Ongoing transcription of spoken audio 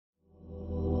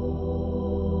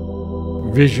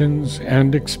Visions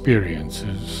and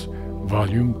Experiences,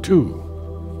 Volume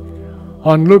 2,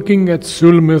 on looking at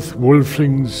Sulamith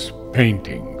Wiilfing's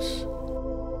paintings.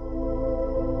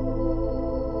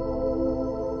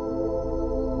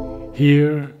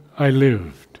 Here I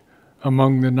lived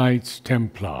among the Knights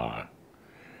Templar,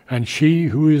 and she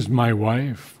who is my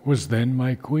wife was then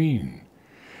my queen.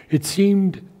 It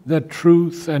seemed that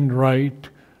truth and right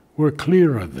were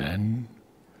clearer then.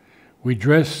 We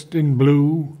dressed in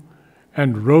blue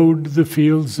and rode the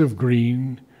fields of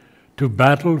green to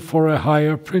battle for a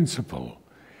higher principle,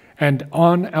 and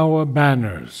on our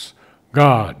banners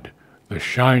God, the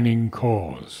shining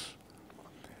cause.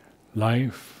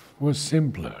 Life was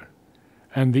simpler,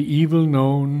 and the evil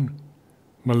known,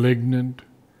 malignant,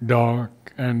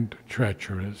 dark, and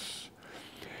treacherous,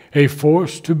 a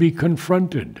force to be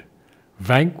confronted,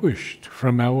 vanquished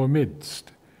from our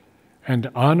midst, and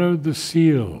honor the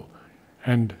seal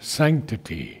and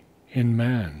sanctity in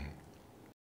man.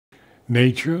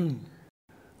 Nature,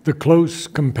 the close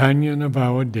companion of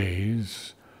our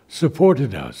days,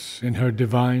 supported us in her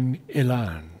divine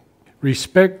elan.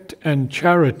 Respect and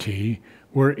charity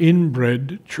were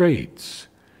inbred traits.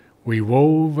 We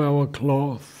wove our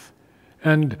cloth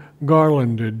and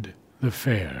garlanded the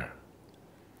fair.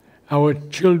 Our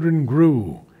children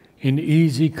grew in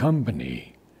easy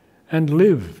company and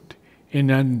lived in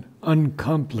an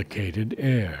uncomplicated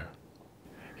air.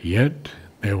 Yet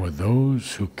there were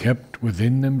those who kept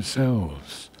within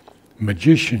themselves,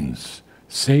 magicians,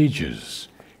 sages,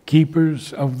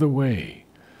 keepers of the way,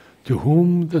 to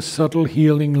whom the subtle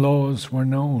healing laws were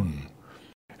known,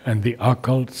 and the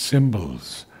occult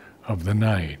symbols of the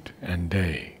night and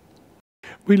day.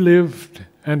 We lived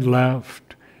and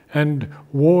laughed and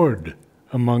warred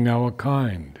among our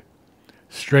kind,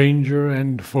 stranger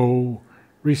and foe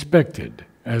respected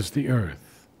as the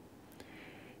earth.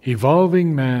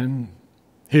 Evolving man,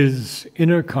 his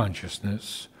inner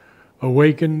consciousness,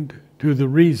 awakened to the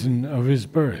reason of his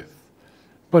birth,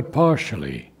 but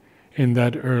partially in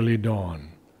that early dawn,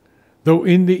 though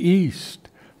in the East,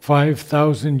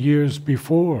 5,000 years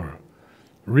before,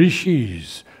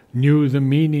 rishis knew the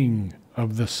meaning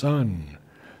of the sun.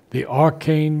 The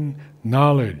arcane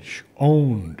knowledge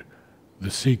owned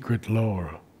the secret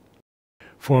lore.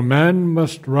 For man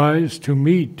must rise to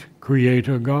meet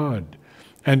Creator God,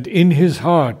 and in his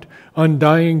heart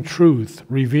undying truth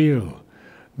reveal,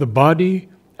 the body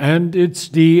and its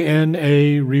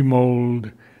DNA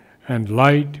remold, and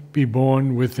light be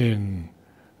born within,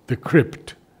 the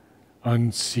crypt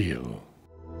unseal.